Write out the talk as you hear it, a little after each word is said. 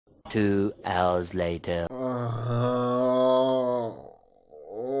2 hours later.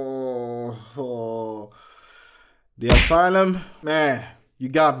 The asylum, man, you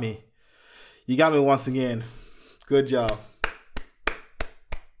got me. You got me once again. Good job.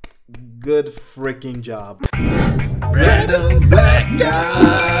 Good freaking job. Random Black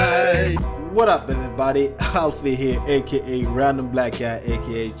Guy. What up, everybody? Alfie here, aka Random Black Guy,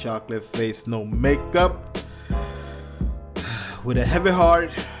 aka Chocolate Face No Makeup. With a heavy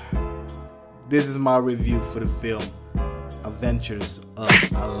heart, this is my review for the film Adventures of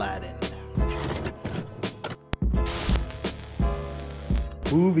Aladdin.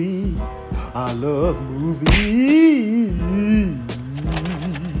 Movies, I love movies.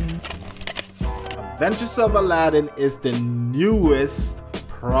 Adventures of Aladdin is the newest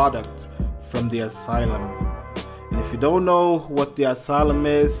product from the asylum. And if you don't know what the asylum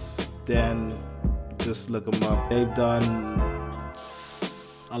is, then just look them up. They've done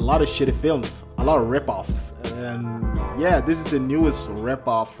a lot of shitty films, a lot of ripoffs, and yeah, this is the newest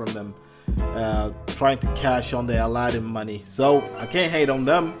ripoff from them, trying to cash on the Aladdin money. So I can't hate on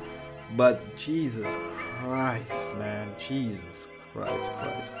them, but Jesus Christ, man, Jesus Christ.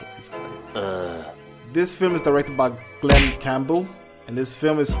 This film is directed by Campbell, and this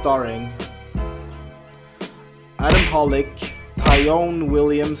film is starring Adam Hollick, Tyrone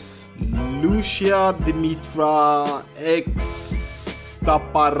Williams, Lucia, Dimitra, Xypteras,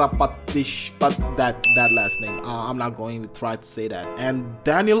 but that last name, I'm not going to try to say that, and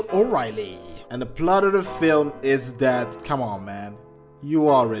Daniel O'Reilly. And the plot of the film is that, come on, man, you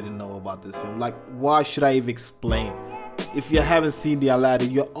already know about this film. Like, why should I even explain? If you haven't seen the Aladdin,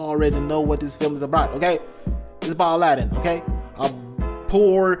 you already know what this film is about, okay? It's about Aladdin, okay? A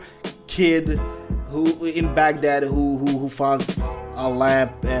poor kid who in Baghdad who finds a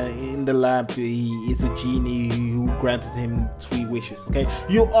lamp, and in the lamp he is a genie who granted him 3 wishes. Okay,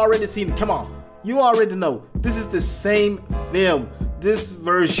 you already seen it. Come on, you already know. This is the same film. This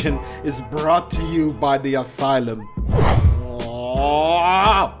version is brought to you by the asylum.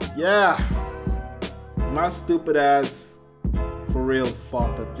 Oh, yeah, my stupid ass for real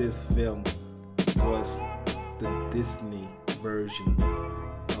thought that this film was the Disney version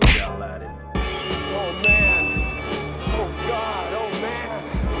of the Aladdin. Oh man, oh God, oh man,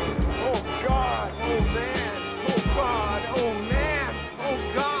 oh God, oh man, oh God, oh man, oh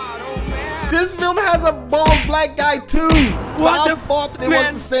God, oh man. This film has a bald black guy too. What I the thought it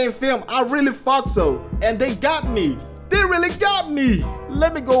was the same film. I really thought so. And they got me. They really got me.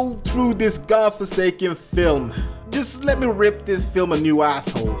 Let me go through this godforsaken film. Just let me rip this film a new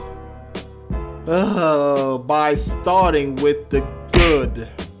asshole. By starting with the good.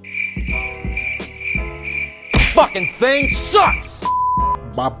 Fucking thing sucks.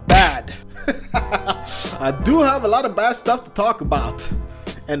 My bad. I do have a lot of bad stuff to talk about.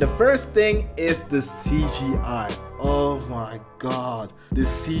 And the first thing is the CGI. Oh my god. The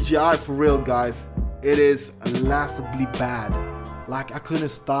CGI, for real, guys, it is laughably bad. Like, I couldn't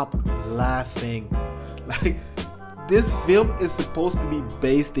stop laughing. Like, this film is supposed to be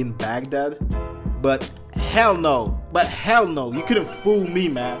based in Baghdad, but hell no. But hell no. You couldn't fool me,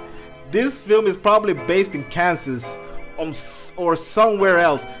 man. This film is probably based in Kansas or somewhere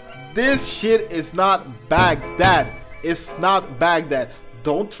else. This shit is not Baghdad. It's not Baghdad.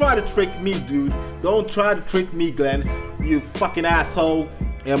 Don't try to trick me, dude. Don't try to trick me, Glenn. You fucking asshole.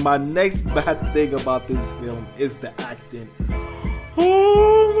 And my next bad thing about this film is the acting.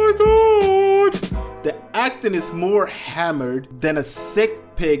 Oh my god. The acting is more hammered than a sick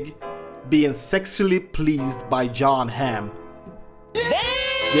pig being sexually pleased by John Hamm.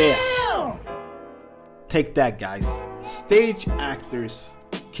 Yeah. Take that, guys. Stage actors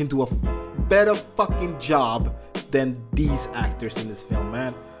can do a better fucking job than these actors in this film,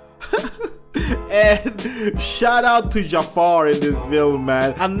 man. And shout out to Jafar in this film,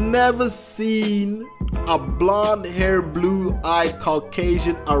 man. I've never seen a blonde hair, blue eyed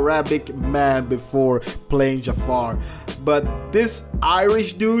Caucasian Arabic man before playing Jafar. But this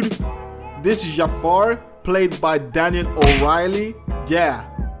Irish dude, this Jafar, played by Daniel O'Reilly, yeah,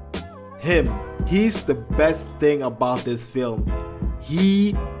 him. He's the best thing about this film.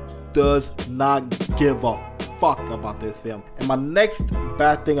 He does not give a fuck about this film. And my next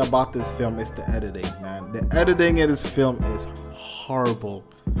bad thing about this film is the editing, man. The editing in this film is horrible.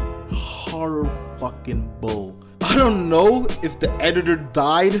 Horror fucking bull. I don't know if the editor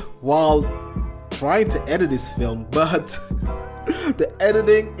died while trying to edit this film, but the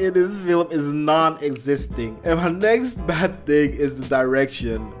editing in this film is non-existing. And my next bad thing is the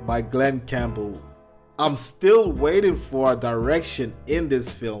direction by Campbell. I'm still waiting for a direction in this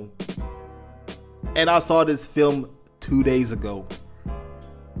film. And I saw this film 2 days ago.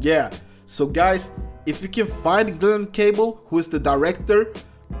 Yeah, so guys, if you can find Glenn Campbell, who is the director,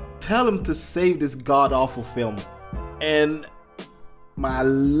 tell him to save this god-awful film. And my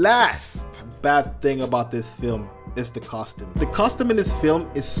last bad thing about this film is the costume. The costume in this film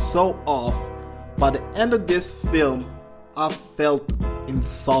is so off. By the end of this film, I felt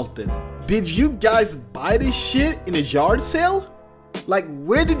insulted. Did you guys buy this shit in a yard sale? Like,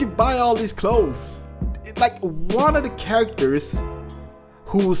 where did you buy all these clothes? Like, one of the characters,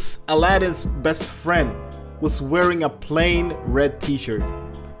 who's Aladdin's best friend, was wearing a plain red t-shirt.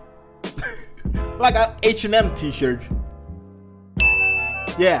 Like a H&M t-shirt.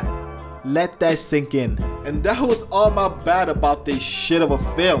 Yeah, let that sink in. And that was all my bad about this shit of a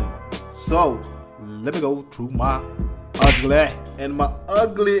film. So, let me go through my ugly. And my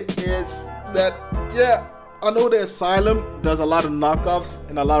ugly is that, yeah, I know the Asylum does a lot of knockoffs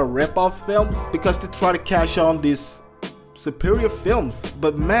and a lot of ripoffs films because they try to cash on these superior films.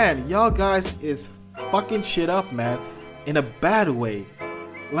 But man, y'all guys is fucking shit up, man, in a bad way.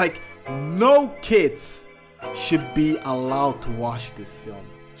 Like, no kids should be allowed to watch this film.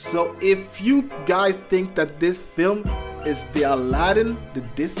 So if you guys think that this film is the Aladdin, the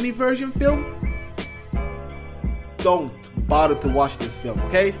Disney version film, don't bother to watch this film,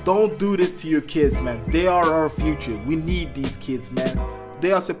 okay? Don't do this to your kids, man. They are our future. We need these kids, man.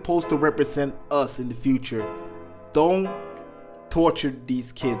 They are supposed to represent us in the future. Don't torture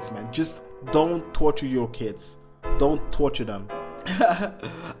these kids, man. Just don't torture your kids. Don't torture them.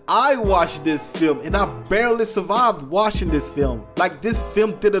 I watched this film and I barely survived watching this film. Like, this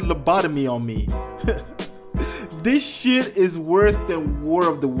film did a lobotomy on me. This shit is worse than War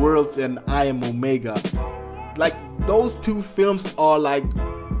of the Worlds and I Am Omega. Like, those two films are like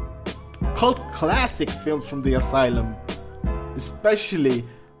cult classic films from the Asylum. Especially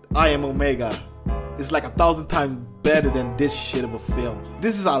I Am Omega. It's like 1,000 times better than this shit of a film.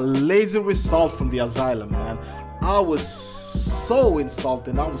 This is a lazy result from the Asylum, man. I was so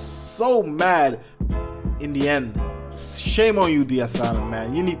insulted. I was so mad in the end. Shame on you, the Asylum,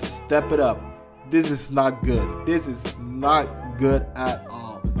 man. You need to step it up. This is not good. This is not good at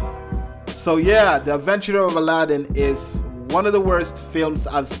all. So yeah, The Adventures of Aladdin is one of the worst films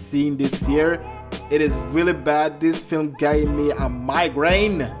I've seen this year. It is really bad. This film gave me a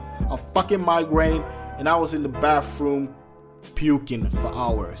migraine. A fucking migraine. And I was in the bathroom puking for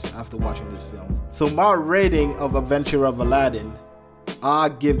hours after watching this film. So my rating of Adventures of Aladdin, I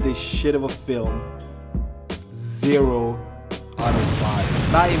give this shit of a film 0 out of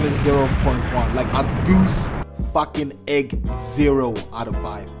 5. Not even 0.1. Like a goose fucking egg. 0 out of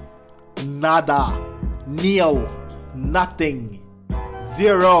 5. Nada. Nil. Nothing.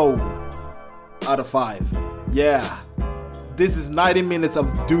 0 out of 5. Yeah. This is 90 minutes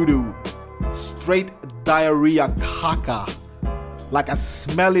of doo-doo. Straight diarrhea caca. Like a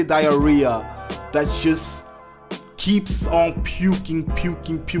smelly diarrhea that just keeps on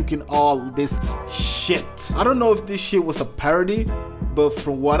puking all this shit. I don't know if this shit was a parody, but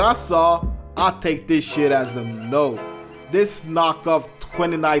from what I saw, I take this shit as a no. This knockoff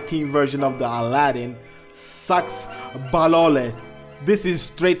 2019 version of the Aladdin sucks balole. This is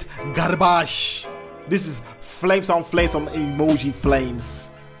straight garbage. This is flames on emoji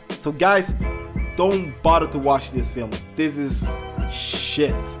flames. So guys, don't bother to watch this film. This is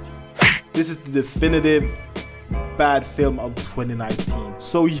shit. This is the definitive bad film of 2019.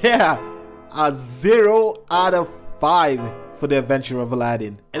 So yeah, a 0 out of 5 for The Adventure of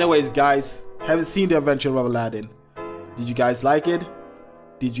Aladdin. Anyways guys, haven't seen The Adventure of Aladdin. Did you guys like it?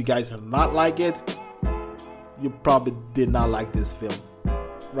 Did you guys not like it? You probably did not like this film.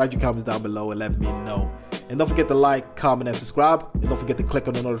 Write your comments down below and let me know. And don't forget to like, comment, and subscribe. And don't forget to click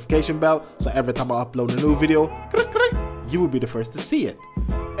on the notification bell so every time I upload a new video, you will be the first to see it.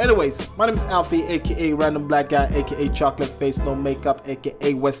 Anyways, my name is Alfie, aka Random Black Guy, aka Chocolate Face No Makeup,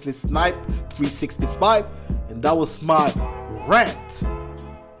 aka Wesley Snipe 365. And that was my rant.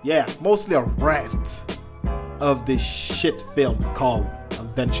 Yeah, mostly a rant of this shit film called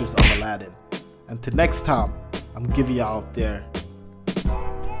Adventures of Aladdin. Until next time, I'm giving you out there.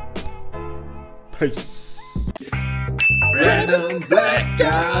 Peace. Random Black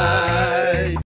Guy.